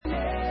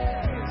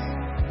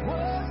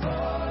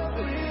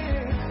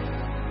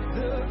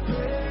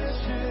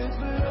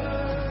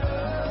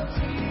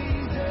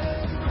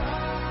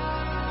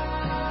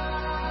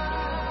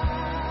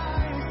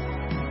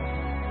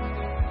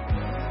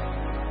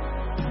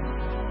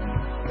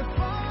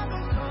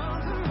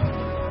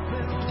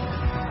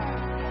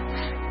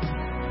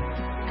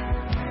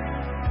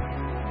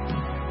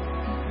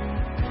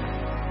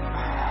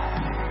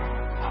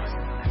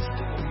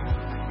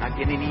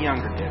get any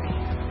younger, Debbie.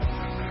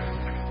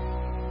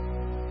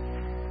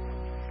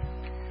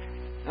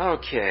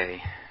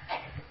 Okay.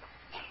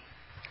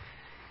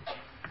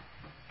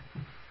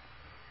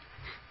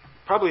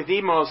 Probably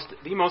the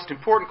most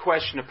important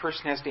question a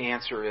person has to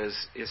answer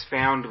is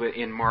found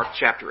in Mark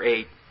chapter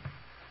 8.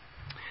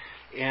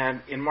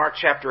 And in Mark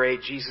chapter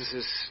 8, Jesus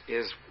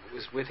is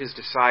with his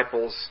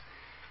disciples,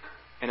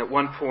 and at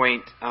one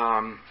point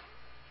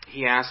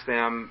he asked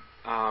them,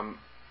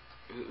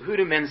 "Who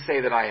do men say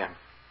that I am?"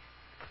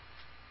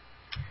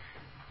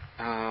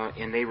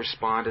 And they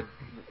responded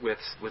with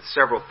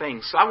several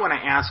things. So I want to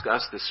ask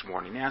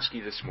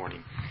you this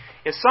morning,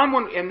 if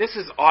someone, and this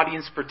is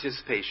audience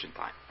participation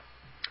time,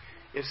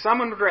 if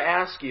someone were to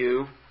ask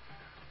you,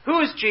 who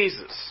is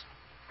Jesus?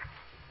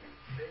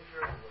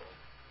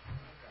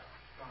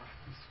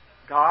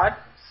 God?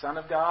 Son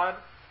of God?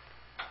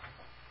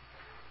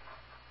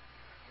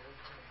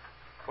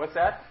 What's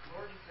that?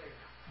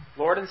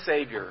 Lord and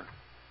Savior.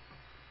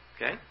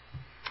 Okay.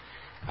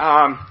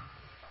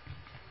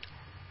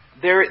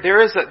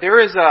 There is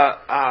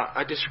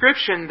a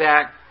description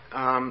that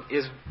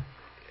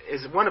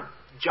is one of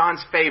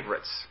John's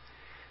favorites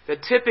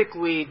that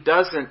typically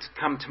doesn't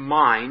come to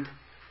mind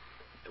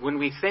when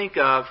we think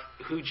of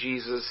who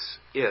Jesus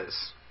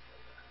is.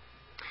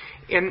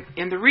 And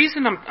the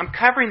reason I'm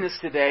covering this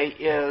today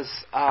is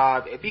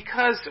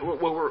because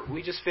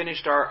we just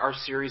finished our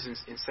series in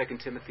 2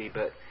 Timothy,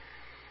 but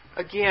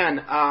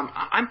again,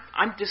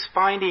 I'm just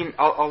finding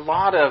a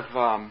lot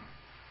of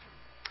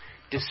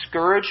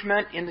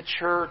discouragement in the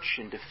church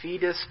and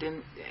defeatist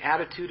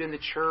attitude in the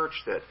church.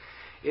 That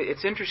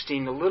it's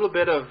interesting, a little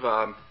bit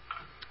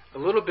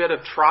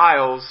of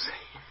trials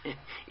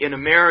in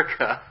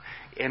America,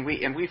 and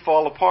we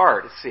fall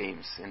apart, it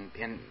seems,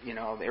 and you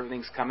know,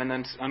 everything's coming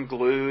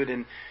unglued,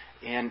 and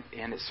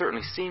it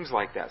certainly seems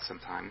like that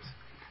sometimes.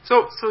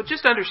 So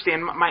just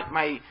understand,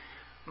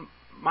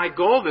 my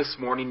goal this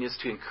morning is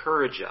to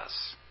encourage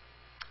us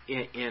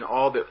in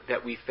all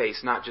that we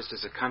face, not just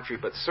as a country,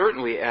 but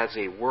certainly as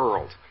a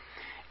world.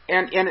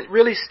 And it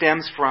really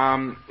stems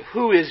from,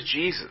 who is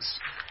Jesus?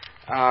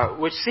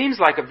 Which seems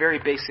like a very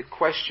basic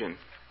question,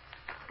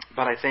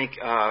 but I think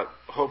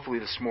hopefully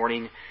this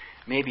morning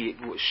maybe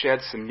it will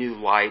shed some new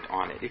light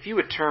on it. If you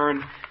would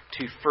turn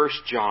to 1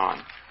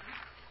 John.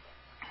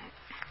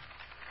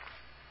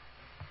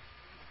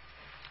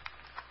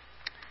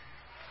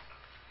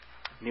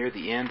 Near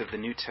the end of the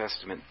New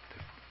Testament,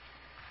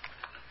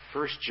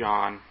 1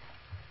 John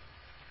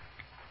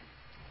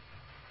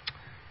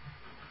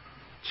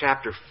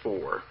chapter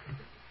 4.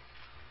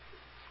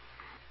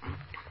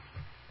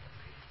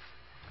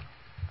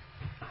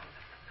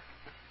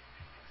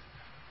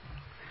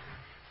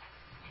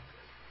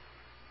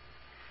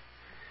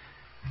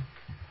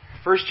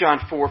 First John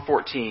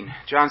 4:14.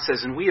 John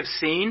says, "And we have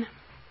seen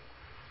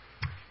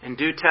and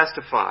do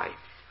testify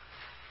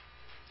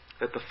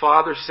that the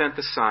Father sent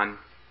the Son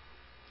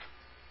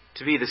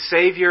to be the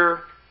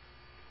Savior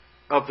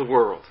of the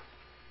world."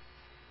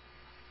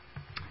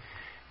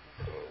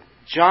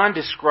 John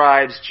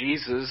describes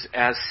Jesus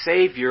as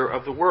Savior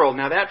of the world.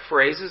 Now that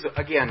phrase is,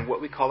 again, what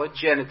we call a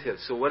genitive.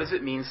 So what does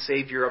it mean,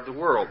 Savior of the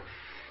world?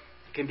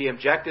 It can be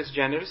objective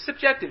genitive,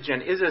 subjective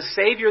genitive. Is it a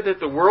Savior that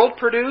the world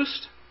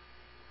produced?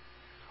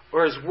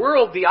 Or is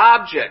world the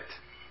object?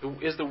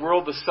 Is the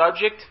world the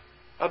subject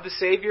of the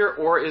Savior?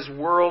 Or is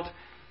world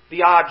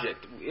the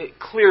object?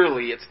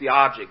 Clearly it's the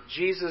object.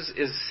 Jesus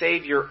is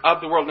Savior of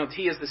the world. Note,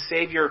 He is the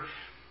Savior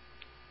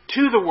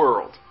to the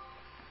world.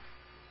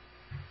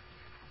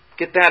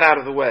 Get that out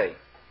of the way.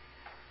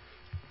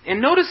 And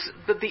notice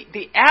that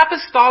the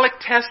apostolic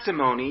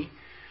testimony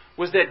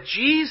was that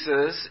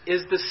Jesus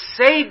is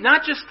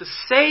not just the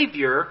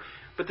Savior,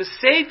 but the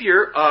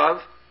Savior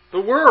of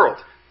the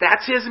world.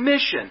 That's His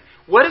mission.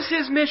 What is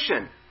His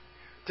mission?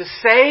 To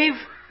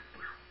save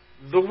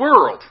the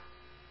world.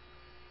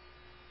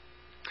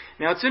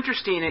 Now it's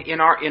interesting,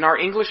 in our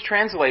English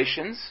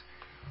translations,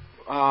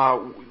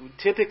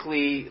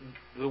 typically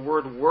the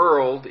word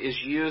world is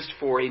used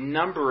for a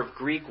number of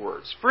Greek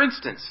words. For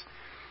instance,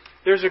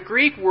 there's a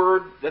Greek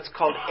word that's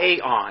called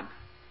aeon,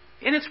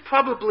 and it's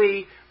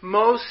probably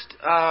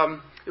it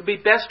would be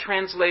best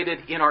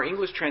translated in our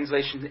English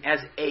translation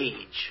as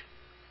age.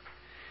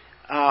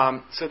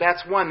 So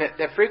that's one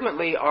that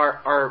frequently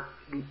our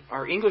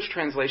English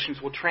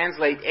translations will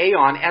translate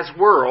aeon as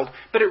world,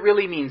 but it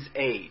really means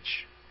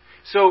age.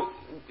 So,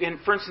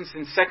 for instance,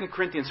 in 2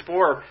 Corinthians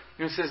 4,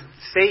 it says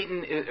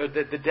Satan,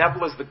 the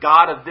devil is the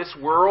god of this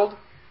world.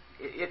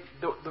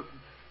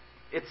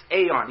 It's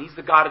aeon. He's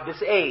the god of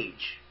this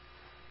age,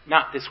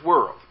 not this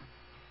world.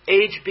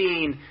 Age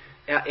being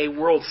a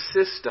world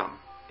system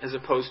as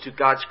opposed to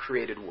God's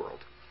created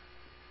world.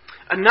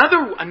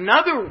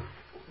 Another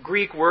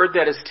Greek word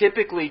that is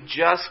typically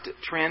just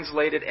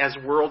translated as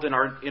world in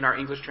our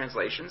English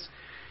translations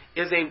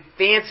is a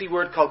fancy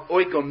word called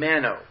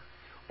oikomeno.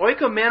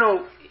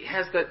 Oikomeno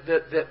has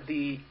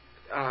the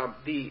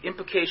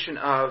implication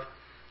of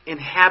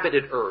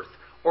inhabited earth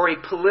or a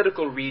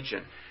political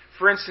region.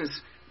 For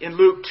instance, in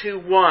Luke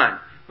 2:1,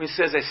 when it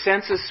says a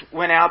census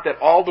went out that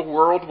all the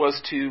world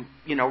was to,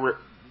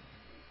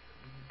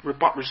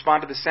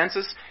 respond to the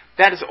census,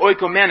 that is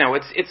oikomeno.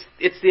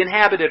 It's the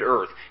inhabited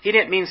earth. He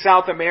didn't mean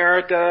South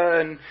America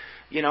and,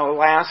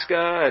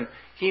 Alaska, and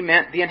he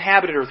meant the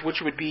inhabited earth,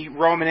 which would be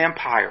Roman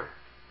Empire.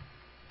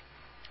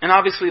 And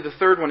obviously the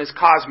third one is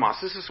cosmos.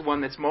 This is the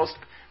one that's most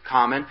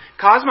common.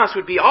 Cosmos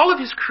would be all of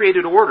his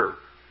created order,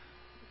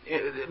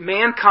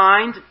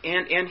 mankind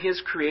and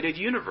his created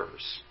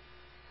universe.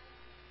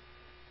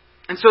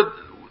 And so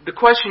the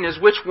question is,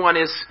 which one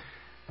is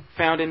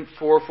found in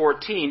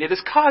 4:14? It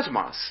is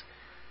cosmos.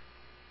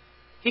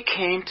 He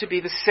came to be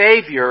the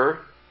Savior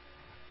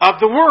of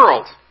the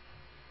world.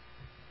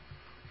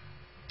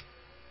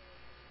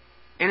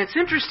 And it's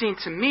interesting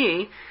to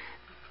me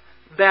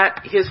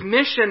that his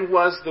mission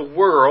was the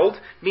world,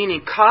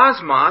 meaning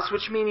cosmos,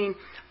 which meaning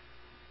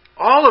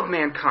all of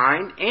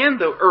mankind and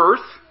the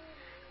earth.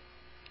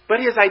 But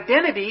his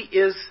identity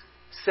is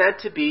said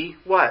to be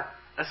what?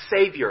 A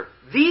Savior.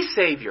 The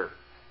Savior.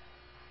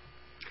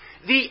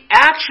 The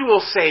actual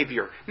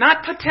Savior,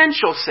 not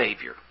potential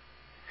Savior.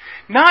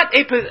 Not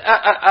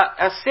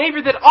a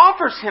Savior that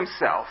offers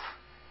himself.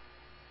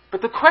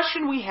 But the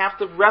question we have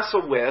to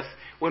wrestle with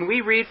when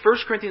we read 1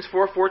 Corinthians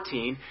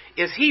 4:14,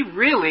 is he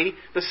really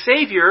the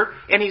Savior,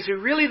 and is he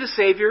really the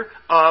Savior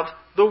of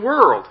the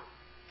world?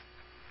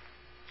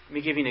 Let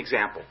me give you an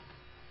example.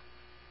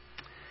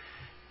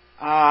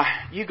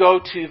 You go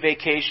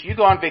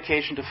on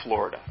vacation to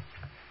Florida,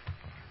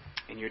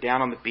 and you're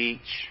down on the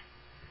beach,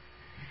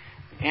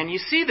 and you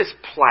see this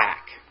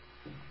plaque,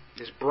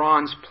 this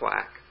bronze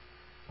plaque.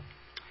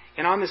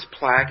 And on this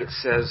plaque it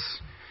says,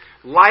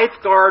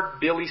 Lifeguard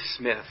Billy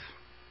Smith,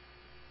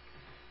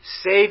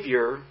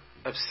 Savior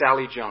of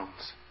Sally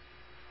Jones.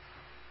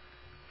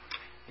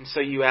 And so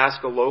you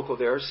ask a local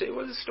there, say,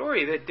 what's the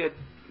story? Did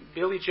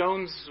Billy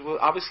Jones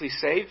obviously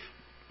save,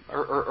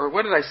 or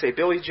what did I say?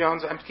 Billy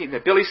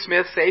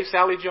Smith saved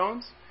Sally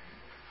Jones?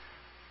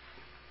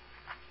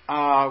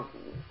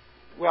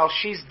 Well,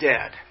 she's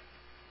dead.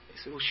 They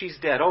said, well, she's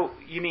dead. Oh,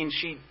 you mean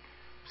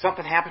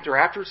something happened to her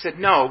afterwards? Said,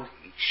 no,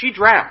 she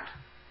drowned.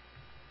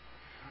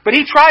 But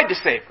he tried to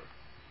save her.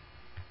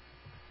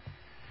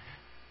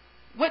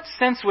 What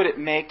sense would it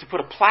make to put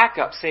a plaque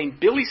up saying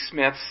Billy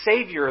Smith,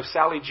 Savior of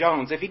Sally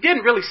Jones, if he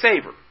didn't really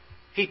save her?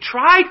 He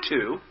tried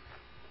to,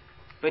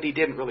 but he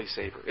didn't really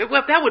save her.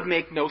 That would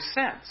make no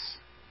sense.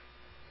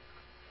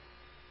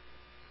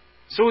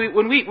 So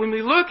when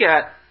we look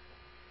at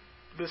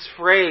this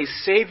phrase,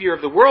 Savior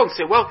of the world, and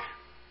say, well,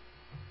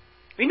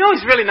 we know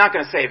he's really not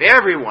going to save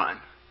everyone.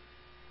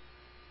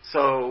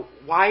 So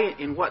why,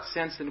 in what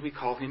sense, then we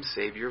call him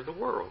Savior of the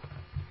world?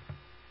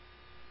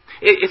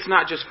 It's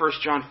not just 1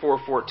 John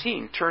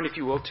 4:14. Turn, if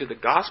you will, to the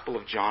Gospel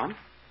of John.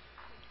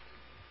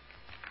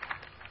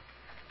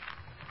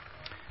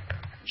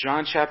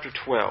 John chapter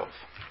 12.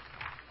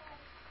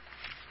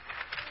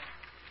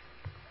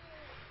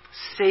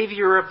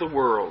 Savior of the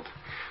world.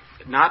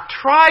 Not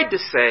tried to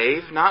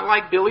save, not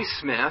like Billy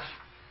Smith.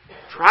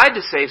 Tried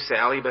to save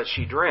Sally, but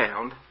she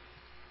drowned.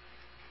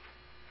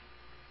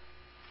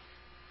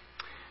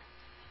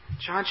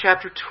 John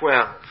chapter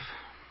 12,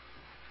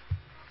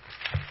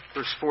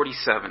 verse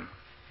 47.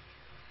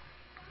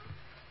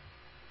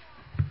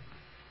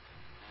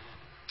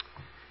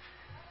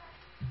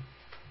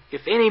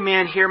 If any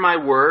man hear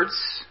my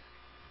words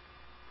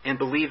and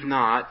believe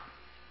not,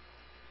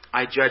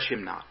 I judge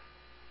him not.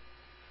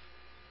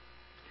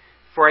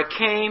 For I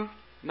came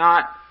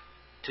not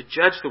to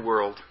judge the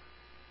world,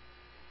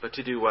 but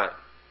to do what?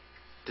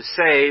 To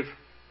save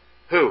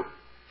who?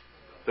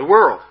 The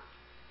world.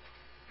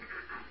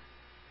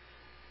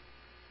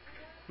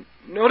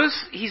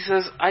 Notice he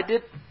says, I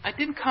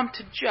didn't come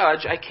to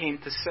judge, I came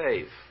to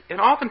save.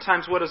 And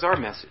oftentimes, what is our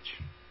message?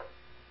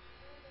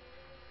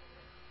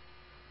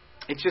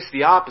 It's just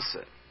the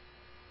opposite.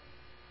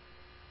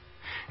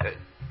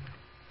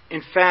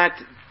 In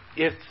fact,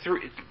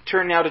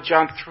 turn now to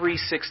John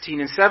 3:16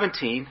 and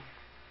 17.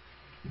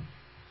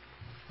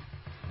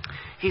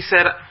 He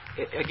said,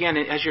 again,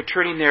 as you're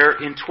turning there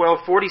in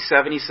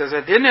 12:47, he says,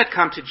 I did not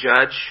come to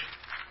judge,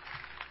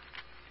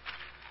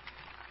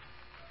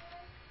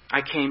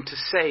 I came to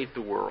save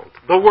the world.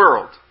 The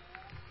world.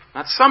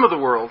 Not some of the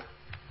world,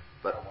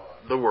 but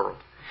the world.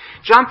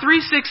 John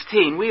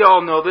 3:16, we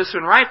all know this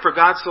one, right? For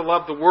God so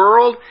loved the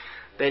world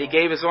that he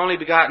gave his only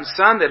begotten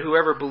Son, that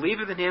whoever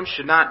believeth in him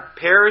should not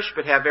perish,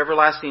 but have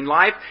everlasting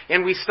life.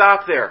 And we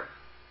stop there.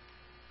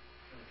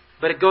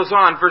 But it goes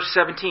on, verse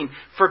 17.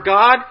 For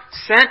God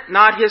sent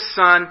not his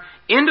Son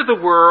into the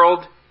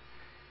world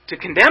to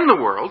condemn the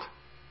world,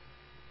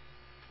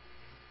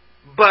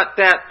 but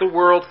that the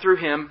world through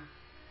him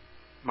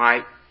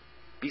might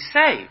be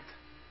saved.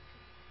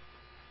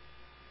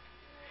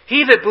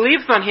 He that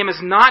believeth on him is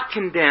not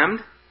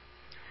condemned,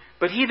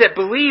 but he that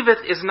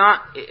believeth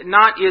not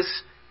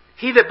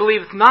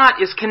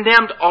is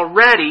condemned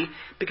already,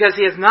 because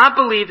he has not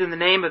believed in the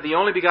name of the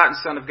only begotten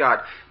Son of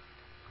God.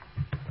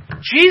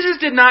 Jesus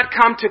did not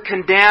come to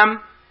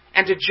condemn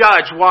and to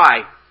judge.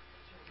 Why?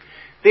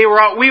 We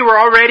were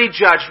already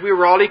judged. We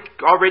were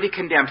already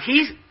condemned.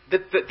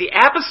 The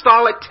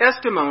apostolic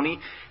testimony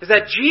is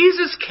that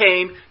Jesus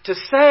came to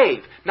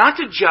save, not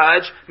to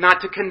judge,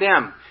 not to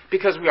condemn,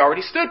 because we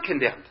already stood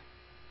condemned.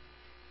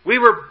 We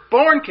were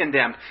born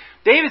condemned.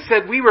 David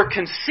said we were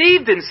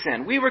conceived in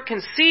sin. We were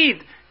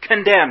conceived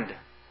condemned.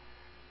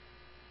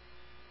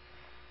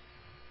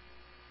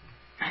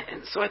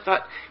 And so I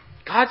thought,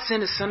 God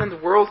sent His Son in the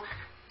world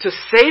to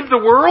save the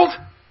world?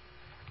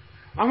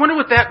 I wonder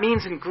what that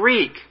means in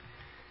Greek.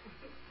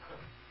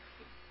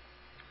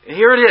 And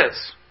here it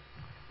is.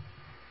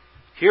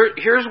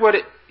 Here's what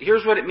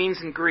it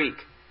means in Greek.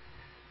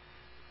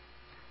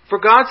 For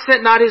God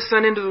sent not His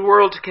Son into the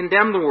world to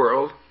condemn the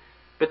world,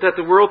 but that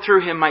the world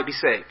through Him might be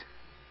saved.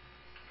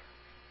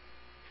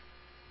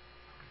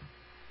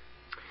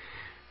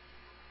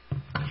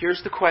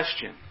 Here's the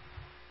question.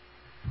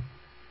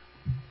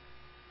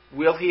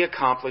 Will He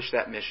accomplish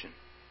that mission?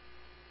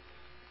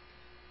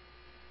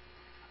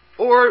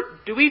 Or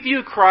do we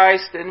view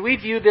Christ and we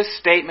view this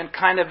statement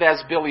kind of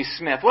as Billy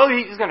Smith? Well,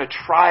 He's going to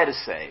try to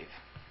save.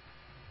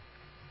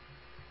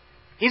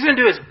 He's going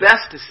to do His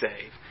best to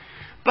save.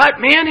 But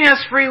man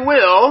has free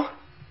will.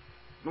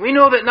 We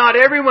know that not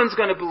everyone's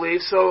going to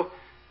believe, so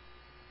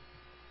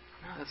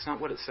no, that's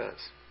not what it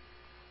says.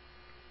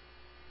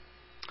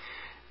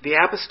 The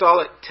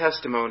apostolic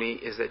testimony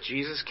is that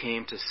Jesus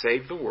came to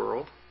save the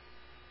world,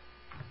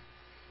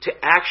 to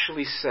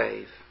actually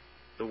save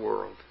the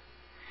world.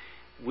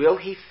 Will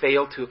He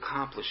fail to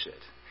accomplish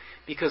it?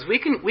 Because we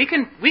can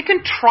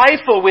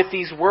trifle with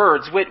these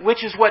words,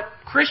 which is what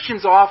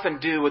Christians often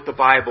do with the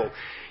Bible.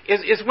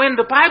 Is when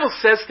the Bible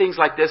says things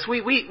like this,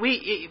 we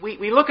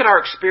look at our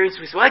experience,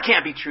 we say, well, that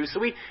can't be true. So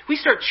we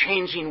start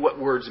changing what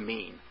words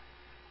mean.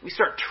 We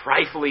start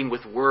trifling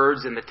with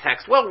words in the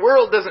text. Well,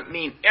 world doesn't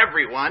mean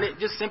everyone. It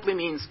just simply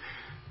means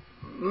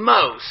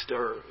most,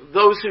 or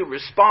those who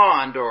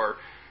respond, or...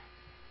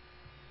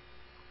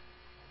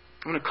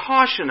 I'm going to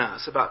caution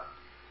us about,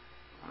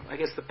 I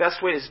guess the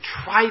best way is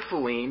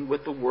trifling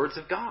with the words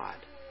of God.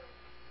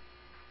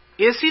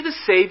 Is He the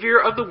Savior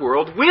of the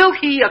world? Will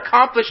He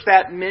accomplish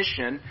that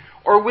mission,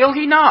 or will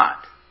He not?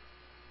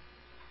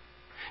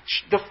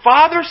 The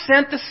Father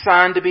sent the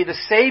Son to be the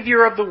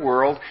Savior of the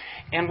world,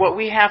 and what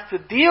we have to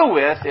deal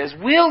with is,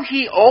 will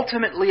He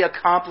ultimately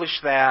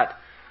accomplish that,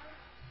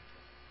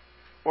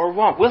 or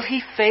won't? Will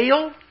He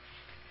fail?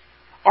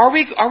 Are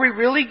we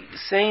really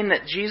saying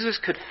that Jesus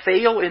could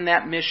fail in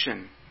that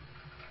mission?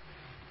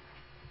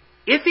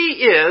 If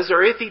He is,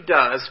 or if He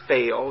does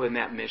fail in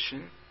that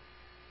mission,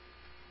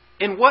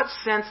 in what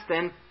sense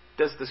then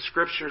does the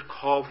Scripture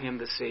call Him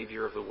the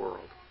Savior of the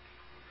world?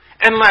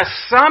 Unless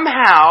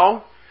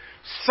somehow,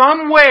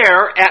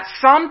 somewhere, at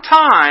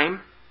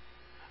sometime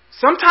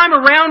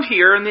around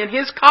here and in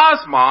His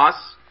cosmos,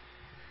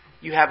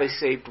 you have a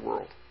saved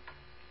world.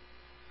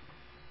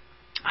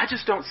 I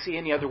just don't see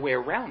any other way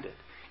around it.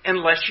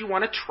 Unless you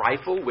want to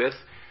trifle with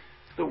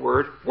the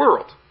word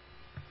world.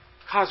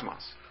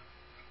 Cosmos.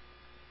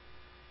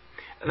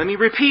 Let me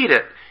repeat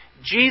it.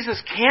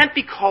 Jesus can't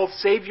be called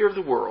Savior of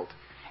the world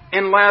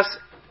unless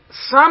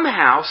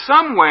somehow,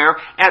 somewhere,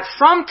 at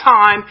some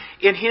time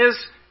in His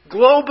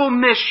global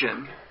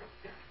mission,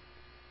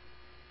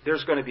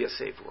 there's going to be a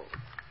saved world.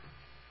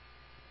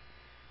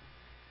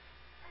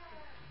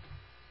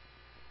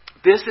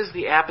 This is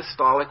the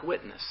apostolic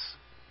witness.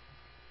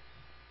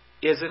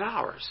 Is it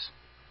ours?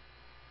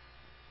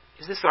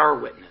 Is this our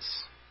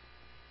witness?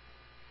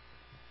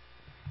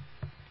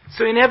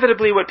 So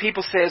inevitably what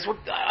people say is, well,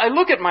 I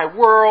look at my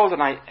world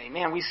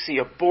and we see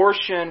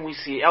abortion, we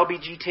see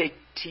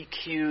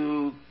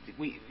LGBTQ,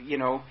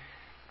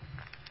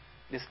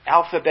 this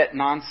alphabet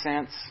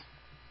nonsense.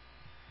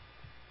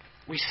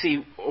 We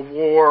see a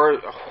war,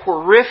 a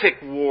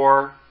horrific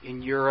war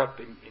in Europe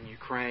and in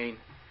Ukraine.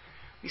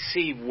 We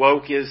see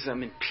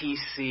wokeism and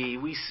PC.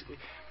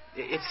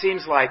 It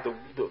seems like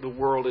the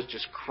world is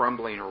just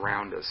crumbling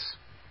around us.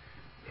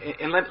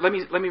 And let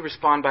me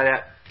respond by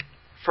that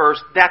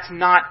first. That's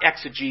not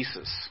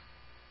exegesis.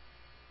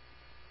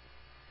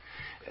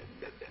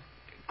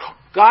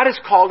 God has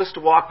called us to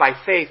walk by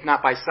faith,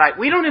 not by sight.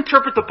 We don't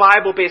interpret the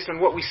Bible based on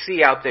what we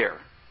see out there.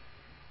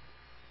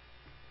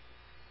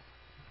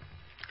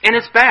 And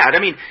it's bad. I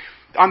mean,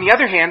 on the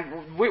other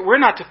hand, we're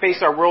not to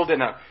face our world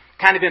in a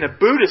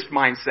Buddhist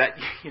mindset,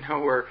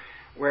 where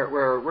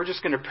we're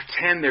just going to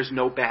pretend there's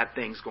no bad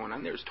things going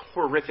on. There's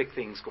horrific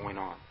things going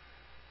on.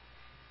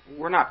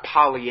 We're not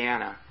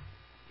Pollyanna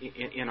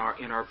in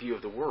our view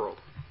of the world.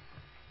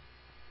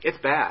 It's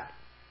bad.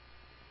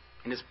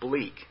 And it's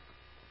bleak.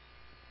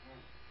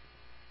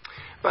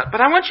 But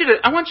I want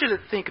you to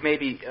think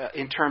maybe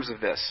in terms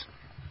of this.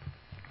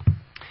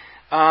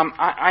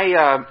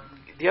 The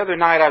other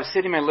night I was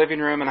sitting in my living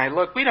room and I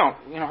looked. We don't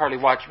hardly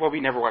watch. Well, we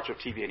never watch our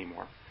TV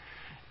anymore.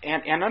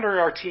 And under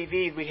our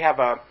TV we have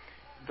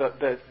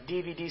the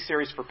DVD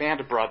series for Band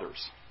of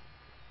Brothers.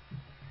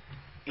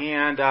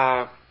 And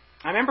I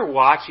remember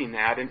watching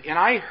that, and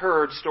I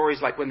heard stories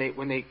like when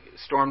they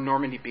stormed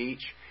Normandy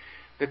Beach,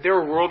 that there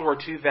were World War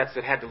II vets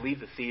that had to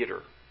leave the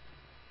theater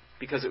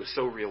because it was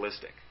so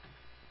realistic.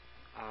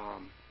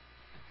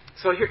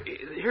 So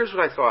here's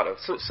what I thought of.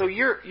 So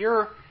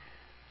you're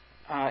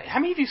how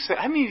many of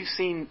you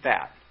seen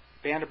that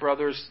Band of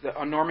Brothers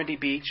on Normandy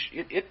Beach?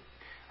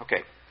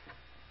 Okay.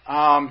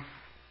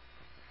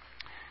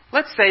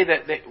 Let's say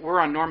that we're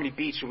on Normandy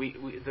Beach and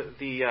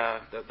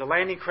the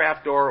landing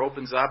craft door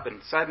opens up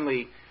and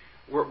suddenly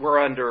we're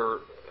under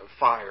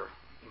fire.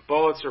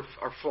 Bullets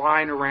are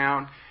flying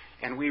around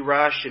and we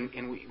rush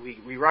and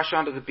we rush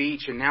onto the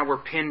beach and now we're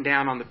pinned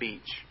down on the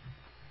beach.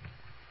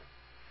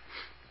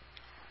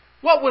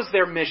 What was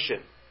their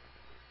mission?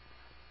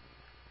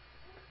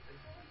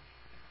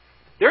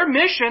 Their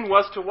mission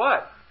was to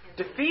what?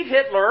 Defeat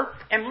Hitler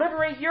and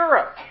liberate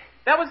Europe.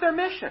 That was their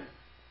mission.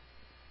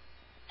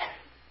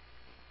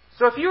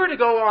 So if you were to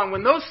go on,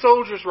 when those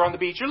soldiers were on the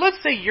beach, or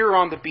let's say you're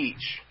on the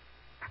beach,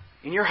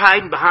 and you're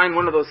hiding behind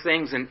one of those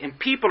things, and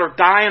people are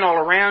dying all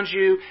around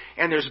you,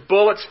 and there's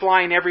bullets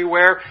flying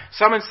everywhere,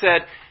 someone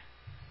said,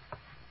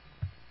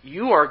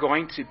 you are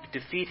going to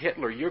defeat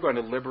Hitler, you're going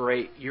to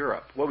liberate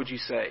Europe. What would you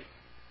say?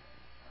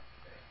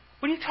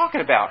 What are you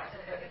talking about?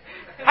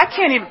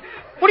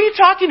 What are you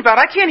talking about?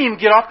 I can't even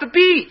get off the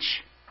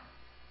beach.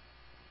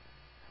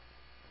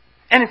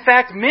 And in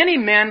fact, many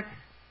men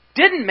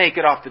didn't make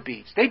it off the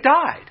beach. They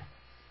died.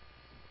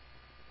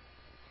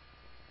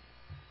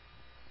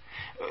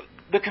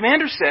 The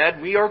commander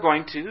said, we are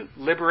going to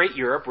liberate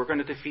Europe. We're going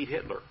to defeat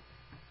Hitler.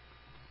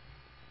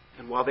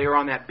 And while they were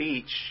on that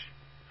beach,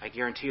 I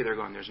guarantee you they're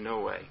going, there's no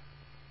way.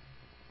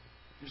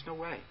 There's no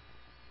way.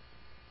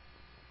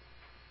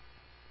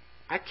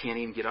 I can't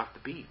even get off the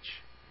beach.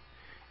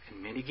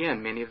 And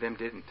many of them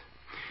didn't.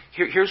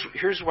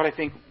 Here's what I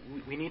think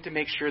we need to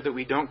make sure that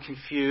we don't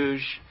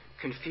confuse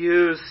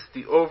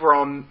the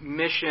overall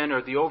mission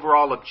or the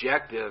overall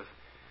objective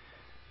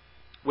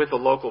with a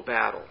local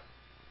battle.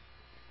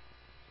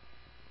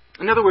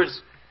 In other words,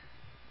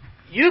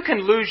 you can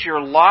lose your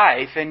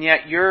life and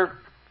yet your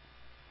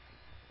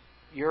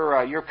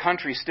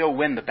country still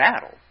win the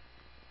battle.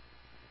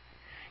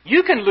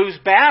 You can lose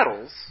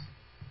battles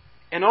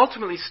and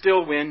ultimately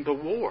still win the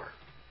war.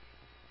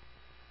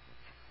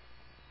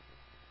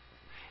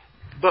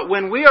 But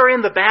when we are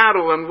in the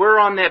battle and we're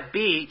on that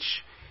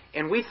beach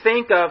and we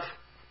think of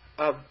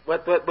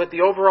what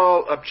the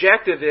overall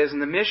objective is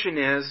and the mission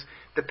is,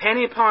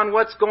 depending upon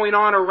what's going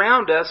on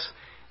around us,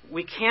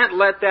 we can't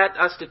let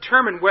us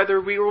determine whether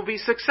we will be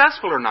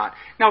successful or not.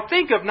 Now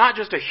think of not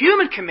just a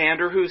human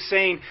commander who's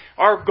saying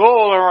our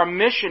goal or our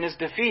mission is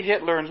defeat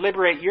Hitler and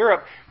liberate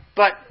Europe,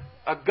 but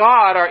a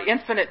God, our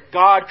infinite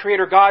God,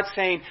 Creator God,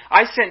 saying,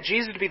 I sent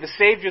Jesus to be the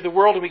Savior of the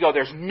world, and we go,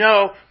 there's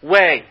no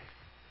way.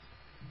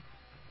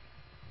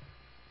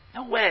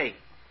 No way.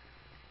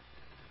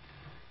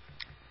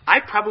 I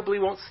probably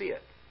won't see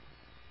it.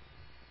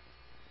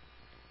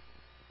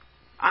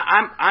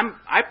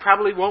 I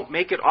probably won't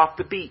make it off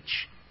the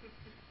beach.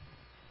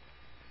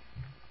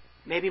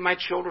 Maybe my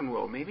children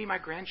will. Maybe my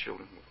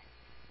grandchildren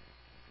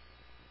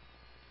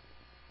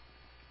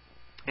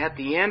will. At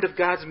the end of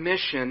God's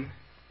mission,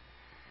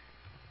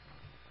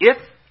 if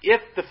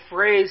the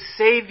phrase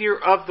Savior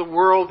of the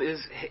world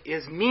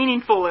is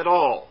meaningful at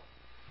all,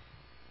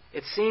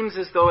 it seems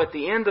as though at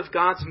the end of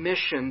God's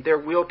mission, there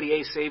will be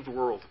a saved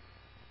world.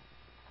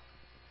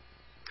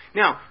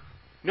 Now,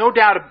 no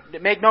doubt,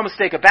 make no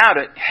mistake about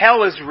it,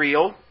 hell is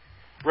real.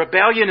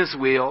 Rebellion is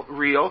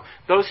real.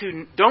 Those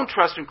who don't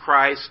trust in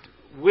Christ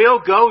will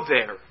go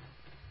there.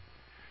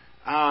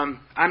 I'm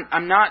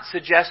not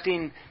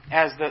suggesting,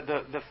 as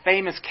the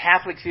famous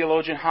Catholic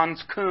theologian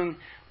Hans Küng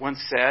once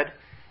said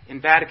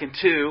in Vatican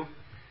II,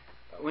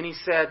 when he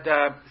said,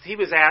 he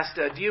was asked,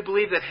 do you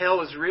believe that hell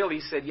is real?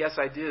 He said, yes,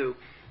 I do,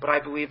 but I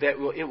believe that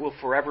it will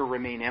forever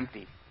remain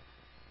empty.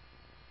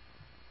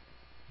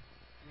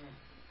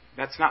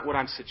 That's not what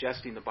I'm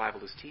suggesting the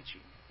Bible is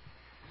teaching.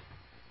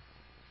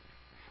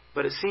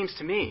 But it seems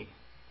to me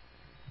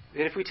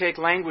that if we take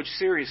language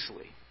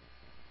seriously,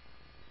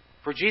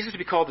 for Jesus to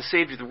be called the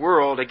Savior of the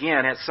world,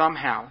 again, at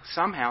somehow,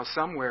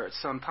 somewhere, at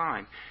some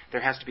time, there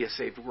has to be a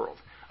saved world.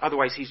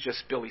 Otherwise, he's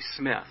just Billy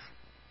Smith.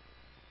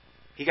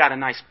 He got a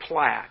nice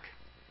plaque,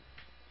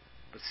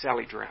 but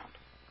Sally drowned.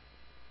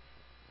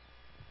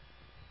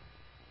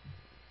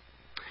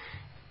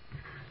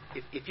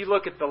 If you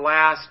look at the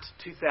last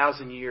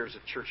 2,000 years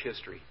of church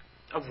history,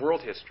 of world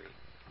history,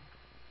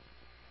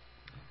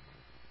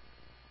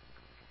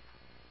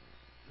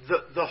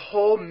 the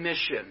whole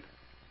mission,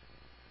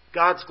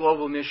 God's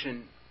global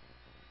mission,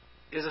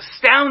 is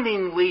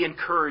astoundingly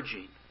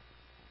encouraging.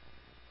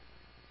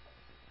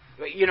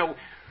 You know,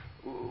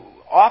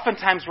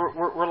 oftentimes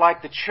we're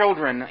like the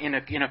children in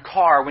a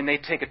car when they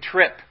take a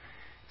trip.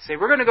 Say,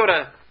 we're going to go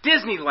to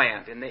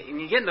Disneyland. And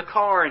you get in the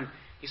car and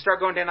you start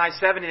going down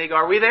I-70 and they go,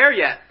 are we there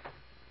yet?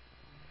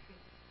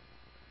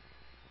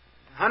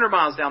 100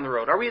 miles down the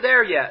road. Are we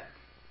there yet?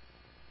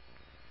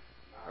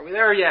 Are we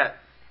there yet?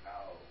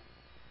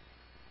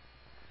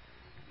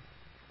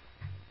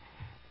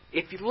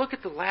 If you look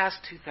at the last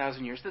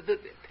 2,000 years,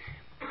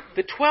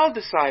 the 12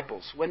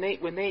 disciples, when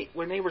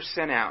they were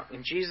sent out,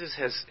 and Jesus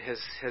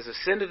has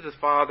ascended to the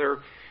Father,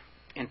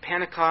 and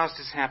Pentecost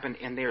has happened,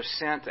 and they are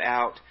sent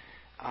out,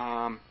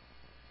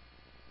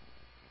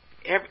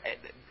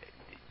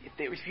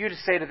 if you were to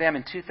say to them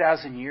in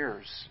 2,000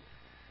 years,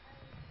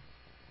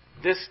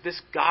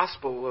 this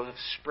gospel will have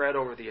spread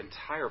over the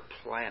entire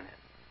planet.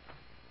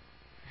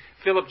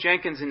 Philip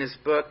Jenkins, in his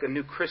book, A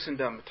New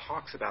Christendom,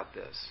 talks about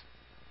this.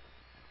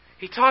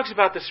 He talks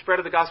about the spread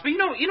of the gospel. You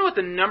know what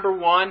the number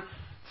one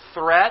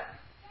threat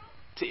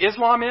to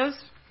Islam is?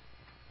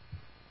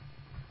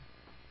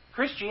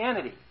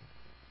 Christianity.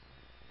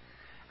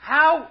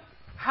 How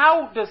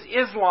is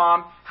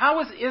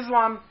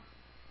Islam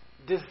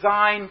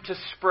designed to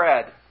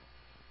spread?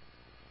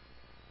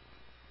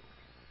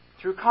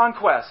 Through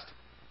conquest.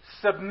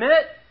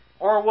 Submit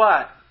or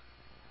what?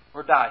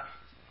 Or die.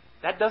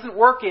 That doesn't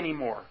work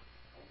anymore.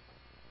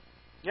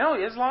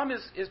 Islam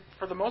is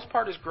for the most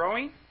part is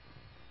growing.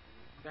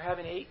 They're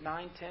having 8,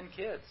 9, 10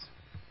 kids.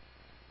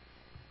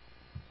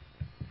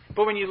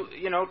 But when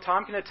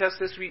Tom can attest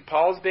this week,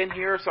 Paul's been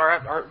here, so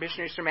our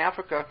missionaries from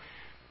Africa,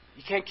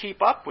 you can't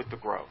keep up with the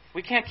growth.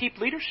 We can't keep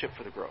leadership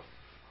for the growth.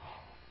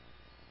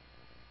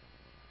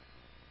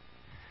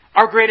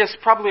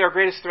 Probably our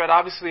greatest threat,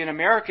 obviously, in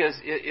America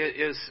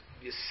is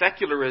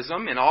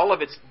secularism in all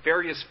of its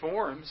various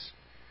forms.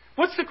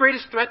 What's the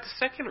greatest threat to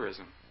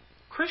secularism?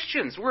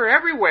 Christians. We're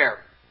everywhere.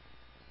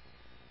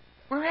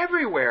 We're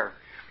everywhere.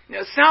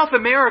 South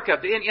America,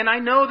 and I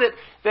know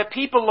that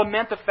people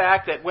lament the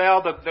fact that,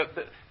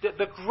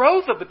 the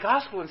growth of the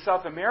gospel in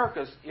South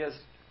America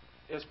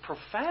is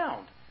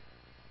profound.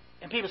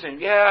 And people saying,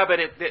 but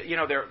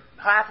they're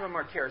half of them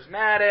are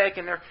charismatic,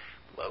 and they're.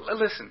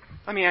 Listen,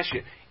 let me ask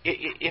you: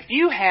 if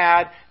you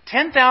had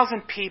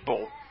 10,000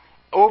 people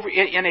over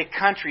in a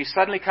country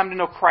suddenly come to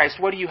know Christ,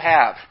 what do you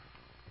have?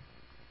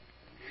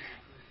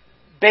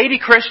 Baby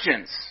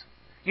Christians.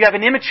 You have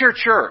an immature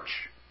church,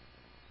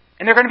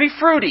 and they're going to be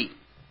fruity,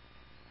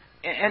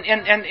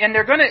 and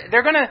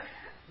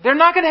they're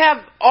not going to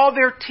have all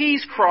their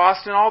T's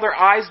crossed and all their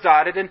I's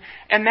dotted,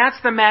 and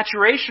that's the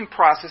maturation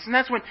process, and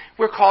that's when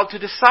we're called to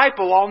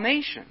disciple all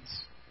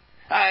nations.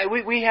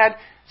 We had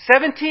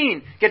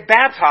 17 get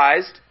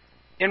baptized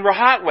in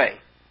Rahatwe,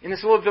 in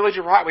this little village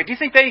of Rahatwe. Do you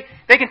think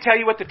they can tell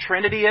you what the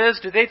Trinity is?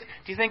 Do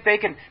you think they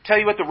can tell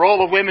you what the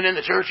role of women in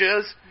the church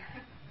is?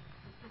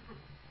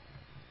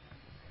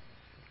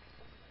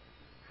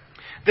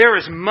 There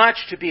is much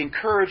to be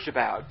encouraged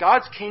about.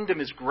 God's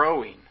kingdom is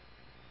growing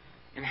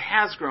and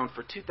has grown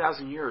for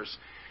 2,000 years.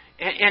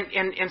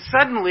 And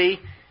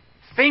suddenly,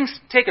 things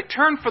take a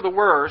turn for the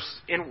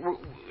worse,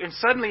 and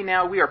suddenly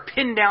now we are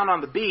pinned down on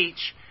the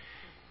beach,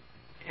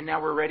 and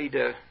now we're ready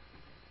to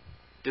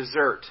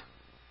desert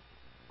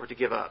or to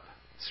give up,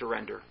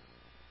 surrender.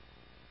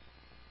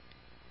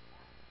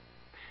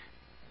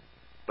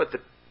 But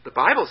the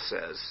Bible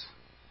says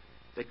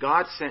that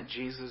God sent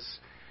Jesus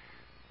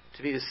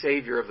to be the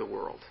Savior of the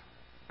world.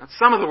 Not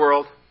some of the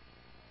world,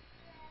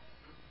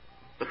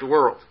 but the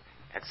world.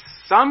 At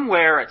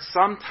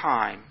some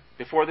time,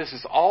 before this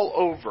is all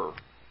over,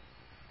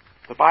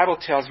 the Bible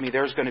tells me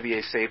there's going to be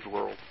a saved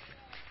world.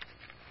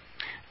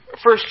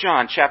 1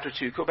 John chapter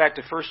 2. Go back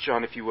to 1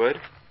 John if you would.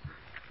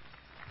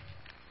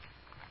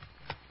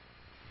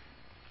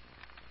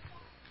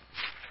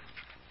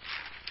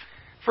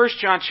 First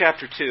John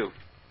chapter 2.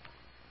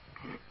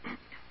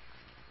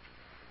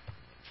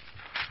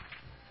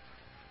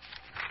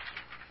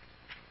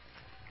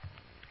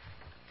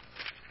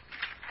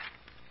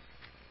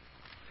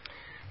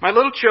 My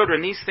little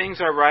children, these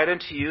things I write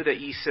unto you that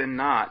ye sin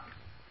not.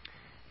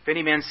 If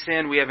any man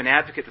sin, we have an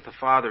advocate with the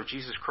Father,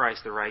 Jesus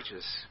Christ the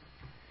righteous.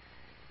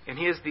 And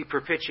He is the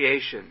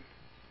propitiation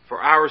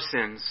for our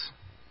sins,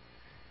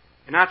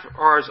 and not for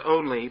ours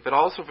only, but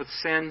also for the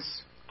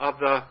sins of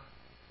the,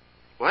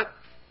 what?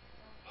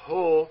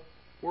 Whole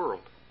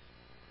world.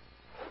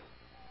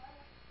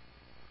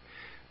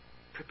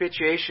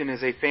 Propitiation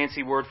is a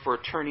fancy word for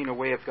turning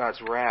away of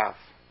God's wrath.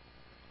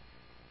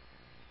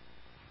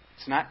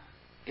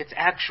 It's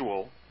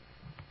actual,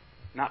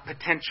 not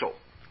potential.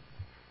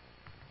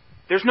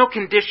 There's no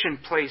condition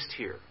placed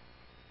here.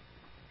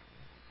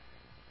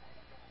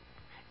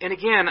 And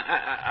again,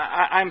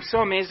 I'm so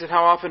amazed at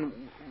how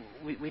often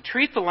we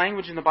treat the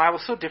language in the Bible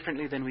so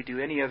differently than we do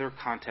any other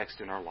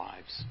context in our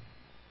lives.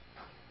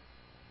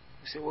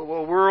 We say,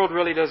 well, world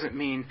really doesn't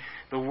mean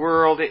the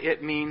world.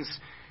 It means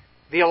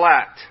the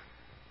elect.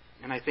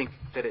 And I think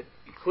that it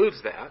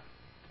includes that.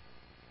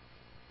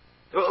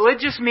 Well, it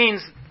just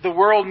means the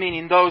world,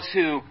 meaning those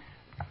who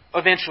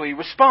eventually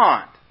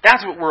respond.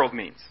 That's what world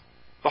means.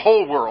 The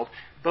whole world,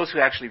 those who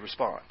actually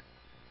respond.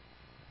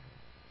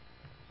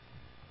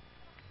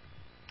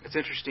 It's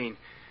interesting.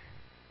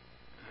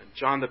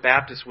 John the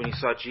Baptist, when he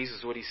saw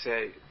Jesus, what did he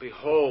say?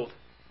 Behold,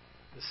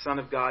 the Son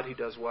of God who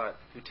does what?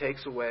 Who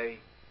takes away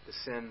the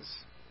sins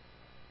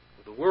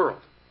of the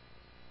world.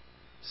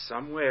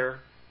 Somewhere,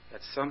 at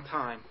some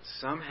time,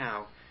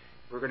 somehow,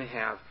 we're going to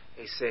have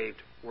a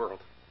saved world.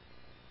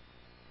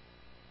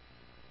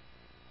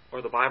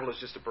 Or the Bible is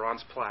just a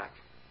bronze plaque.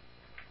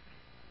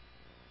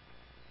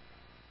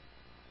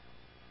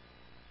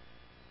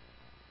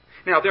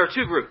 Now, there are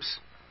two groups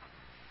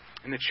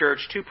in the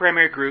church, two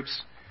primary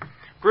groups.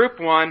 Group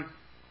one,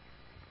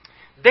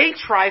 they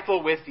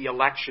trifle with the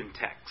election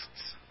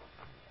texts.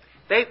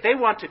 They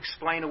want to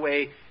explain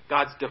away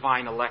God's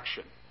divine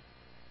election.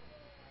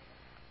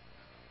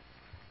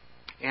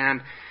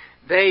 And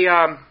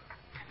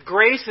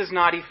grace is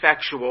not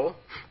effectual,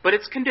 but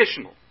it's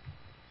conditional,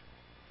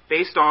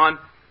 based on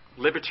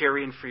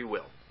libertarian free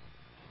will.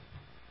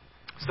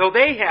 So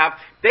they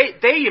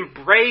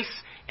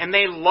embrace and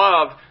they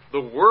love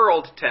the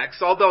world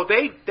text, although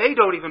they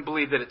don't even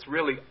believe that it's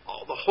really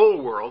the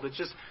whole world. It's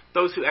just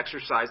those who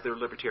exercise their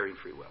libertarian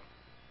free will.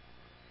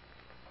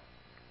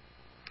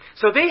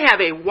 So they have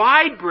a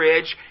wide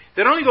bridge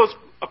that only goes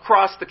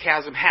across the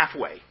chasm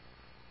halfway.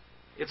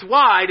 It's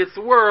wide, it's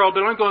the world,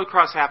 but only goes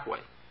across halfway.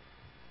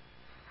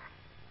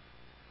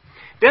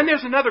 Then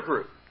there's another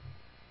group.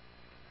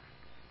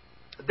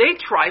 They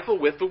trifle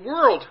with the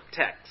world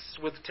texts,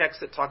 with texts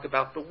that talk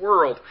about the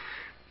world.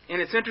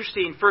 And it's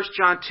interesting, 1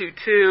 John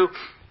 2:2,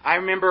 I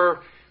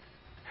remember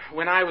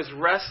when I was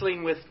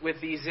wrestling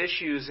with these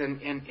issues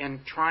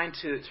and trying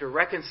to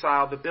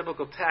reconcile the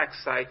biblical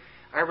texts, I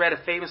read a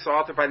famous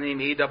author by the name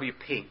of A.W.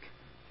 Pink.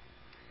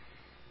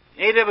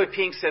 A.W.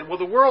 Pink said, well,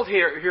 the world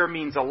here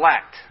means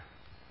elect,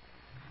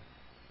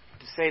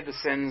 to save the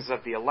sins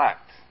of the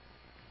elect.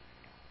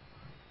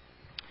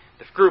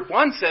 The group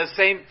 1 says,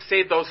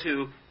 save those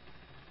who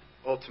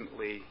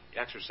ultimately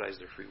exercise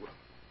their free will.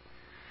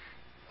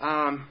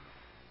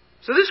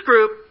 So this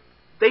group,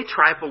 they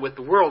trifle with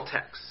the world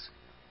texts.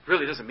 It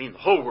really doesn't mean the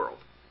whole world.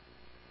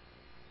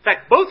 In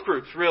fact, both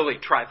groups really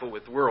trifle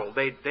with the world.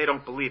 They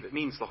don't believe it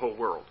means the whole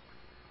world.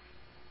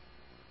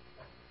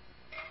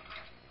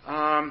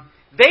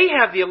 They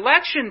have the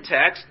election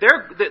text.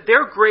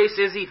 Their grace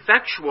is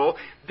effectual.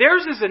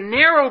 Theirs is a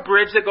narrow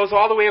bridge that goes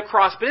all the way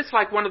across, but it's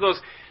like one of those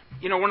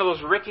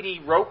rickety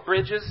rope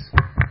bridges,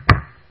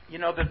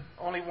 that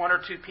only 1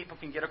 or 2 people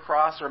can get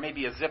across, or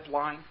maybe a zip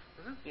line.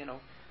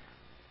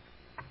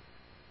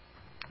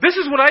 This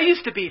is what I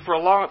used to be for a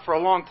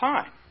long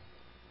time.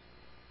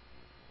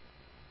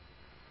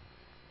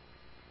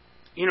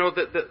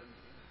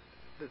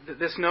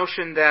 This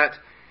notion that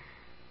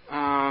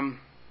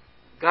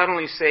God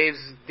only saves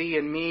thee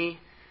and me,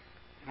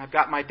 and I've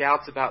got my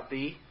doubts about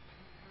thee.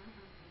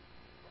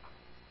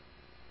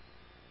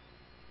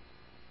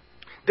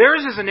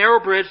 Theirs is a narrow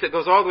bridge that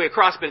goes all the way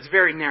across, but it's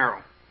very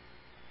narrow.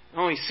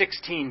 Only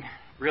 16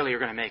 really are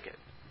going to make it.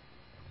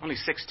 Only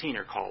 16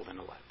 are called and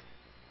elect.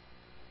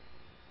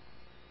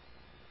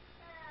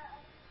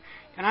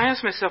 And I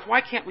ask myself, why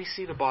can't we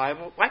see the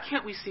Bible? Why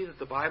can't we see that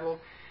the Bible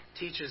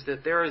teaches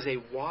that there is a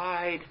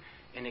wide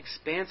and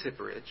expansive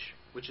bridge,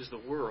 which is the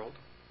world,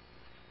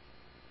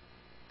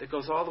 that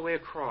goes all the way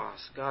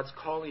across God's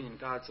calling and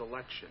God's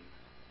election?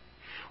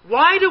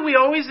 Why do we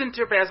always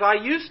interpret, as I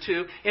used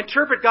to,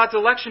 interpret God's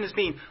election as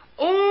being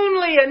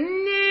only a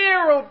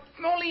narrow,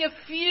 only a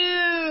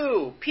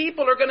few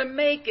people are going to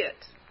make it?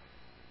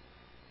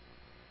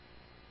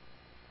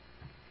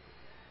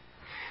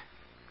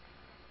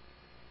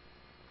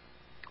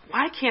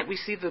 Why can't we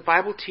see the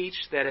Bible teach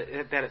that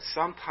at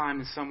some time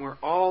and somewhere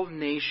all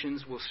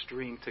nations will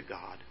stream to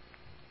God?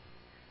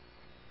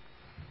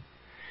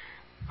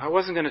 I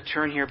wasn't going to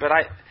turn here, but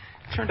I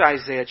turned to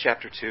Isaiah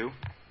chapter 2.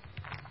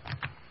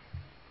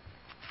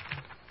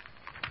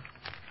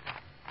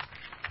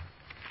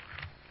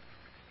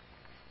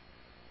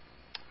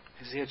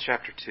 Isaiah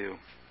chapter 2.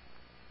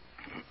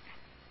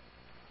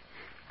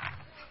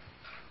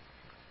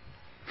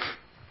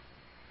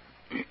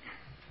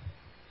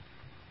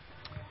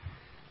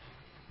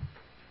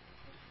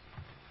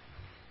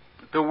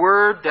 The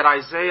word that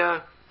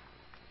Isaiah,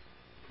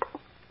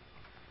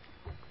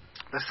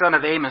 the son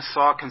of Amos,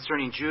 saw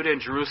concerning Judah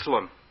and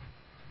Jerusalem.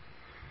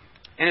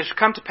 And it shall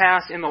come to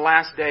pass in the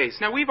last days.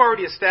 Now, we've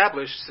already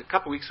established, a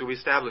couple weeks ago we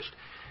established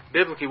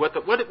biblically what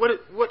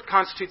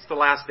constitutes the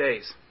last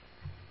days.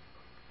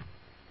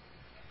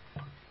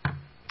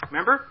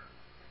 Remember?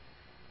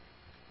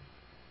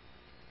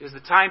 It was the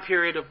time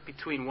period of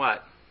between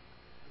what?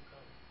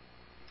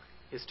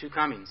 His two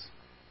comings.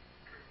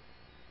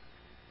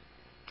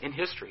 In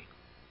history.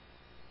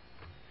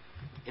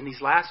 In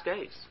these last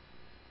days.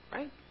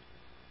 Right?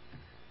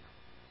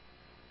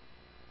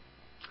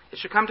 It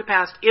shall come to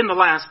pass in the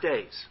last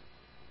days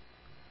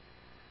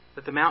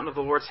that the mountain of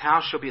the Lord's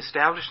house shall be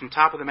established on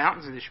top of the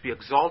mountains, and it shall be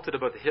exalted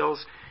above the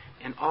hills,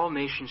 and all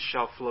nations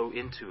shall flow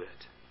into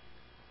it.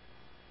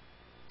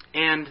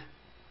 And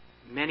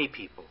many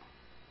people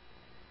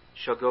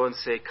shall go and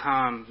say,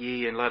 Come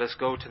ye, and let us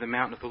go to the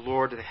mountain of the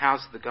Lord, to the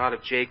house of the God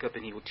of Jacob,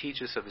 and he will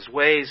teach us of his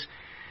ways.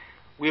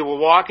 We will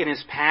walk in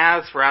his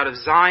paths, for out of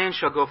Zion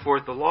shall go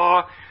forth the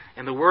law,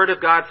 and the word of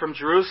God from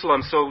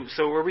Jerusalem. So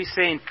were we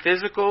saying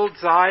physical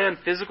Zion,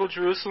 physical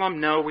Jerusalem?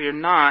 No, we are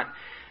not.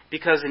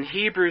 Because in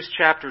Hebrews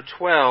chapter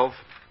 12,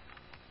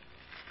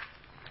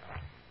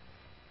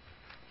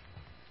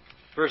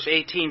 verse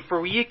 18,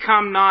 For ye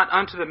come not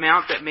unto the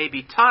mount that may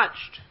be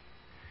touched,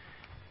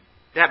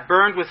 that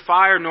burned with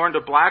fire, nor unto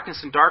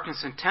blackness and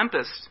darkness and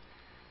tempest.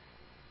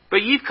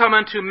 But ye come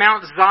unto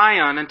Mount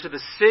Zion, unto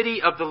the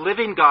city of the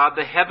living God,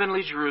 the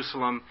heavenly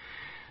Jerusalem,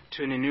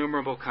 to an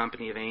innumerable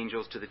company of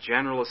angels, to the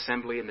general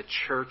assembly and the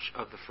church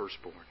of the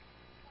firstborn.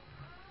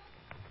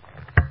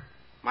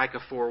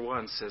 Micah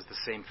 4:1 says the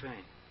same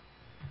thing.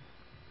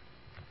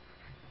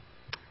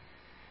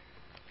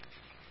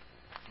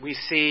 We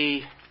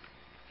see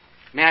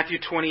Matthew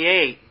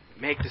 28,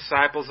 make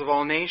disciples of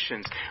all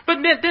nations. But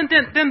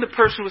then the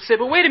person would say,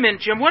 but wait a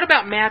minute, Jim, what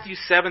about Matthew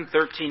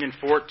 7:13 and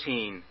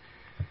 14?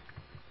 It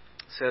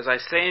says, I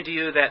say unto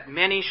you that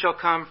many shall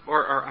come,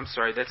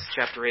 that's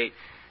chapter 8.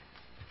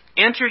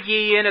 Enter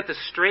ye in at the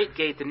strait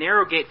gate, the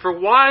narrow gate, for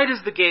wide is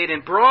the gate,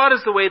 and broad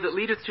is the way that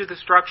leadeth to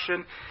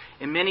destruction,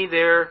 and many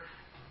there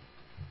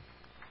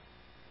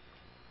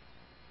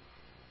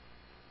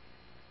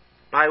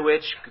by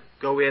which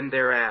go in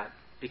thereat.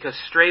 Because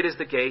strait is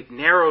the gate,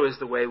 narrow is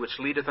the way which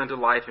leadeth unto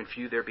life, and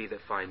few there be that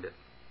find it.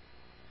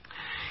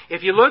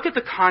 If you look at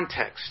the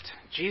context,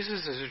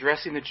 Jesus is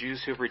addressing the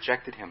Jews who have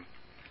rejected him.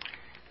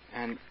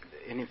 And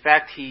in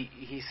fact,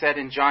 he said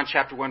in John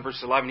chapter 1,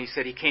 verse 11, he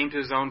said he came to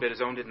his own, but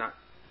his own did not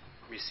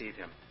receive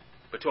him.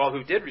 But to all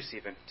who did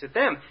receive him, to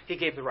them he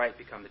gave the right to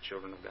become the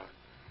children of God.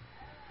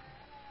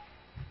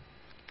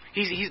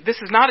 This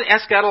is not an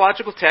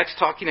eschatological text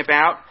talking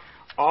about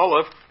all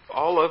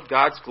of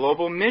God's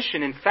global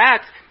mission. In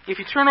fact, if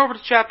you turn over to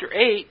chapter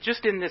 8,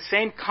 just in the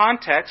same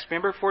context,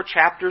 remember 4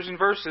 chapters and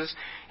verses,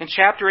 in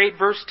chapter 8,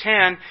 verse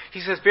 10,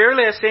 he says,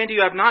 Verily I say unto you,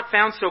 I have not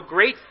found so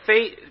great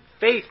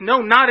faith,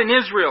 no, not in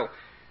Israel.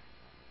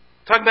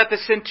 Talking about the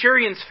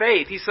centurion's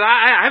faith. He said,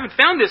 I haven't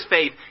found this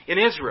faith in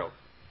Israel.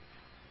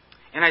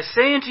 And I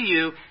say unto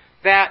you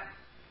that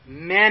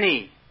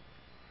many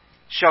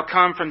shall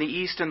come from the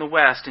east and the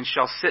west, and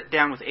shall sit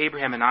down with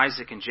Abraham and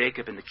Isaac and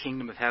Jacob in the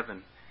kingdom of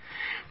heaven.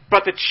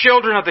 But the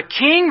children of the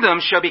kingdom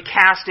shall be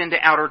cast into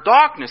outer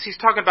darkness. He's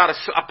talking about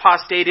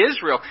apostate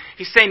Israel.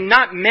 He's saying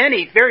not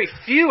many, very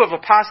few of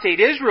apostate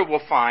Israel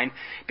will find,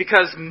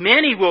 because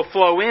many will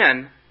flow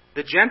in,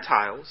 the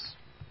Gentiles.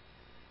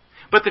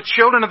 But the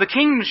children of the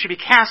kingdom shall be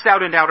cast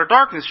out into outer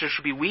darkness. There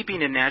shall be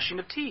weeping and gnashing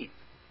of teeth.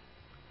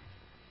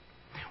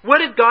 What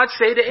did God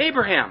say to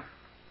Abraham?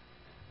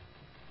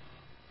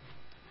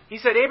 He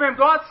said, Abraham,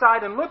 go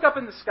outside and look up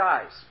in the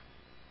skies.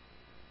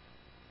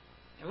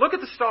 And look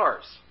at the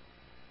stars.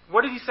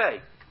 What did he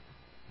say?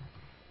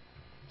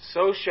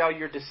 So shall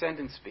your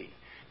descendants be.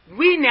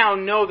 We now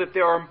know that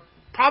there are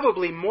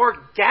probably more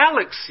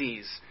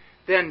galaxies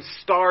than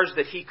stars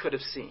that he could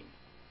have seen.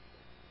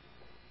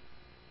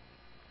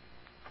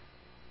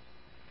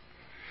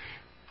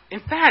 In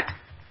fact,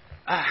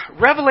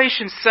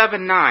 Revelation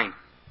 7:9.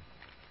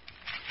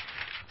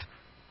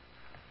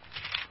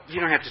 You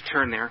don't have to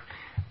turn there.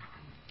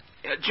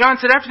 John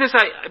said, After this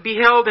I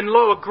beheld, and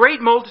lo, a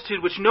great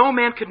multitude which no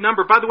man could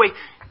number. By the way,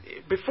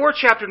 before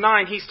chapter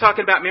 9, he's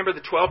talking about, remember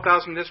the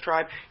 12,000 from this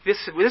tribe? This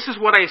is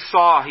what I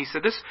saw. He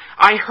said,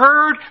 I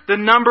heard the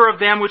number of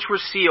them which were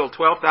sealed.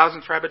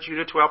 12,000 tribe of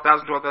Judah,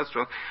 12,000, 12,000,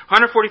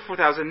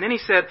 144,000. And then he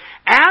said,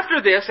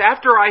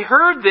 after I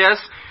heard this,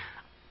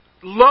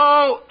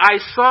 lo, I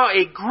saw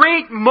a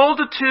great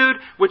multitude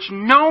which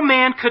no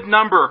man could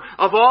number,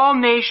 of all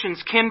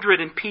nations, kindred,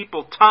 and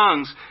people,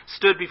 tongues,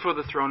 stood before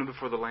the throne and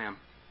before the Lamb.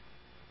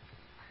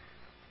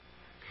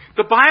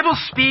 The Bible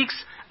speaks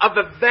of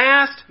the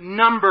vast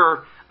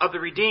number of the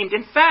redeemed.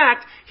 In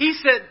fact, he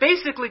said,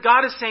 basically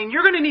God is saying,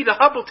 you're going to need a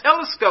Hubble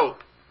telescope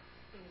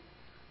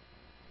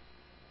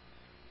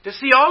to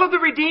see all of the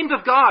redeemed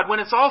of God when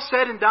it's all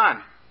said and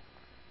done.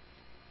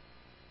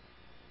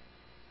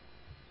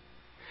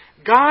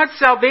 God's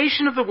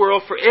salvation of the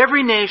world for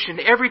every nation,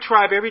 every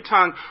tribe, every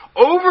tongue,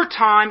 over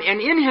time and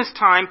in His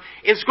time,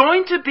 is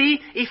going to be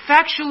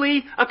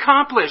effectually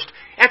accomplished.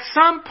 At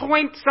some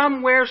point,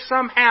 somewhere,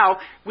 somehow,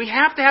 we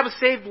have to have a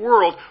saved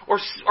world, or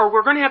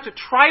we're going to have to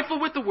trifle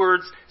with the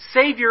words,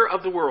 Savior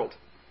of the world.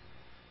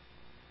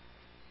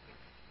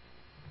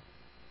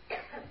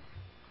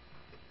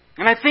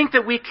 And I think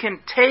that we can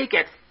take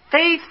at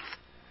faith,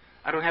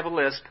 I don't have a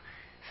lisp,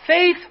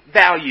 faith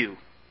value,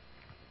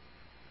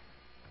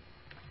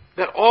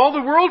 that all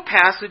the world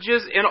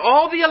passages and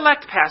all the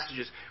elect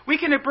passages, we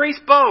can embrace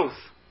both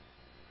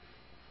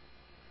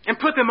and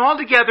put them all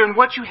together, and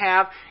what you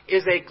have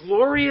is a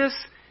glorious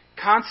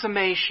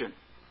consummation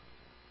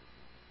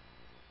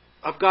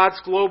of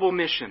God's global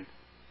mission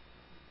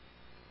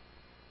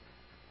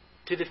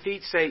to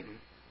defeat Satan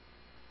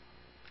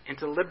and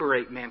to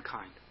liberate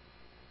mankind.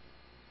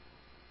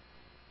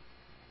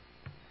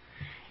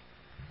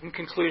 In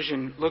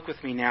conclusion, look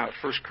with me now at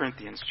 1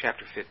 Corinthians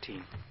chapter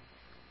 15.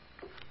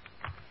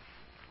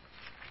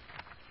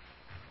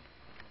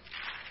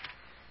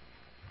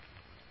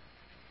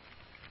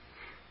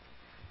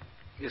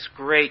 This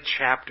great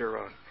chapter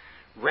on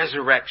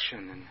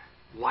resurrection and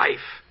life.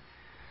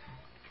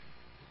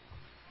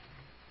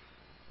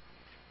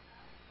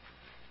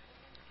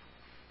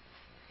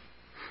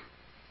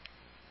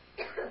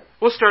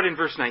 We'll start in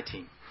verse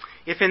 19.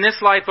 If in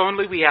this life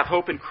only we have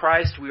hope in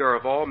Christ, we are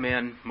of all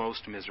men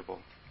most miserable.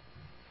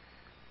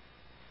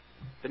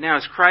 But now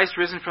is Christ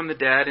risen from the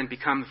dead and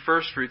become the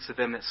firstfruits of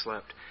them that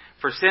slept?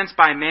 For since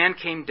by man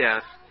came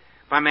death,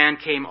 by man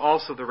came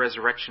also the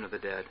resurrection of the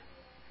dead.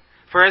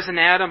 For as in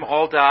Adam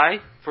all die,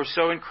 for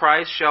so in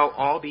Christ shall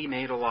all be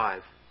made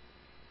alive.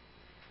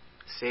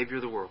 Savior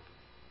of the world.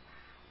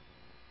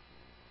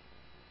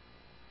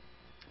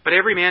 But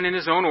every man in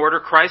his own order,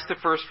 Christ the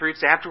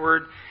firstfruits,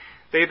 afterward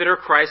they that are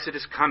Christ that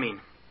is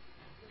coming.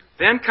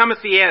 Then cometh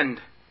the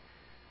end.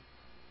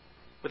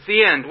 With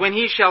the end, when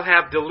he shall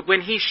have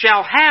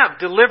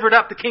delivered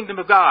up the kingdom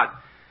of God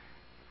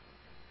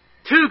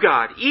to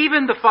God,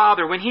 even the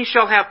Father, when he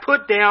shall have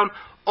put down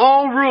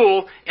all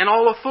rule and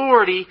all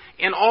authority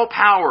and all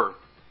power.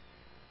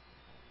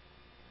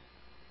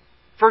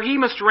 For he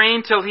must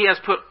reign till he has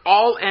put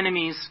all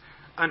enemies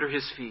under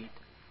his feet.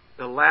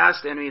 The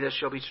last enemy that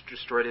shall be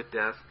destroyed at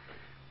death.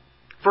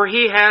 For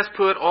he has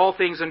put all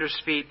things under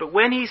his feet. But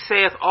when he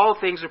saith all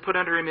things are put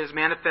under him, it is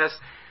manifest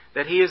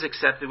that he is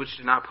accepted, which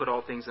did not put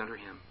all things under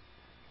him.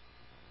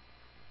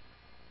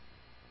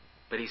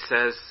 But he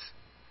says,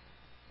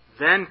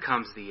 then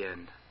comes the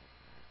end,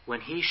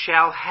 when he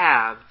shall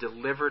have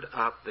delivered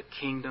up the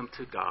kingdom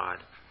to God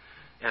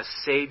as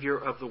Savior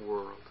of the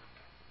world.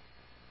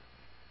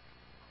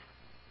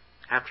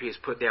 After he has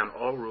put down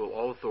all rule,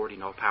 all authority,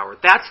 and all power.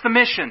 That's the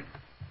mission.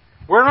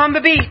 We're on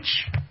the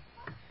beach.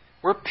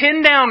 We're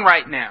pinned down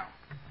right now.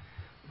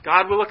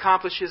 God will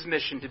accomplish his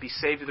mission to be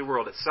Savior of the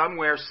world at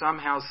somewhere,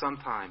 somehow,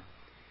 sometime.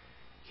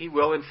 He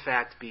will, in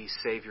fact, be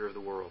Savior of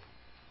the world.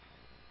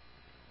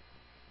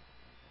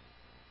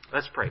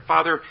 Let's pray.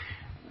 Father,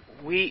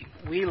 we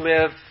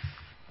live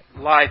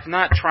life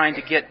not trying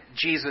to get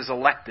Jesus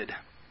elected.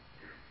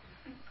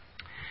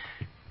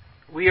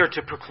 We are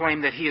to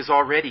proclaim that he is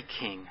already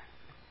King.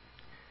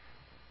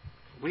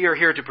 We are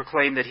here to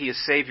proclaim that he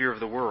is Savior of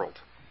the world.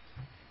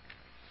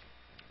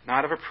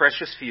 Not of a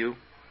precious few,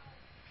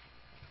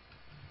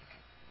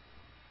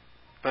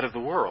 but of the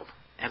world.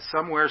 And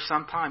somewhere,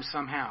 sometime,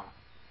 somehow.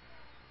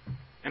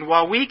 And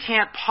while we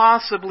can't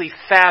possibly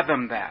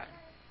fathom that,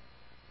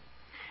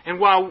 and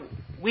while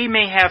we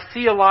may have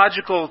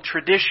theological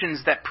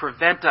traditions that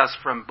prevent us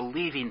from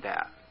believing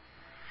that,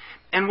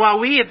 and while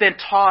we have been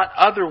taught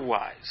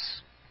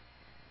otherwise,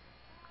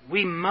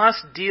 we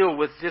must deal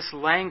with this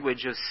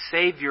language of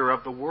Savior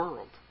of the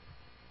world.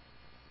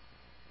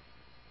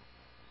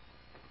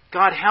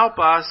 God, help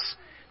us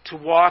to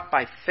walk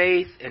by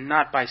faith and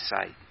not by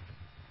sight.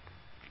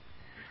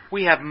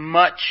 We have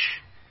much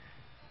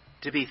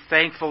to be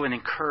thankful and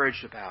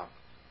encouraged about.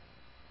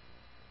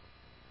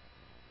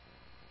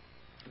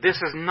 This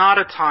is not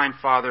a time,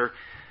 Father,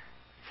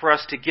 for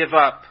us to give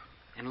up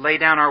and lay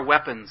down our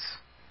weapons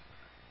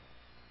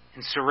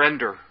and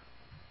surrender.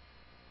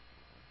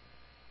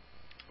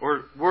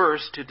 Or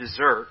worse, to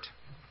desert.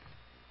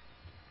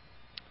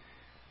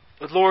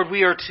 But Lord,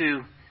 we are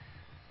to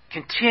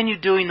continue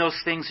doing those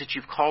things that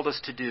you've called us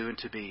to do and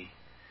to be.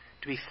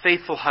 To be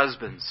faithful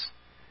husbands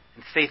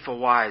and faithful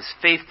wives,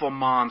 faithful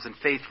moms and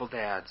faithful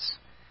dads.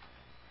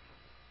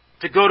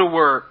 To go to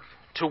work,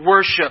 to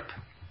worship,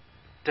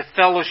 to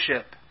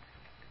fellowship,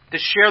 to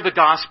share the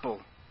gospel.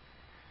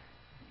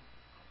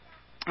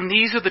 And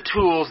these are the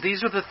tools,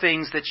 these are the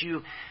things that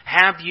you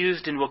have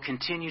used and will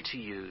continue to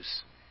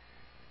use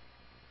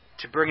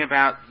to bring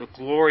about the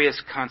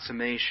glorious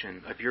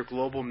consummation of your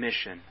global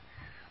mission,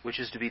 which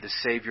is to be the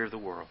Savior of the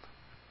world.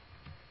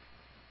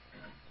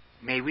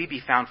 May we be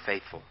found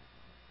faithful.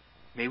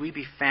 May we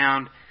be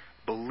found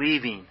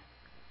believing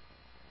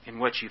in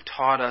what you've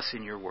taught us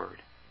in your word.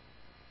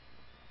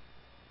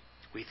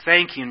 We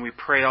thank you and we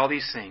pray all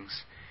these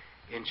things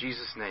in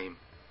Jesus' name.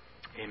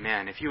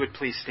 Amen. If you would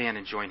please stand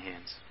and join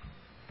hands.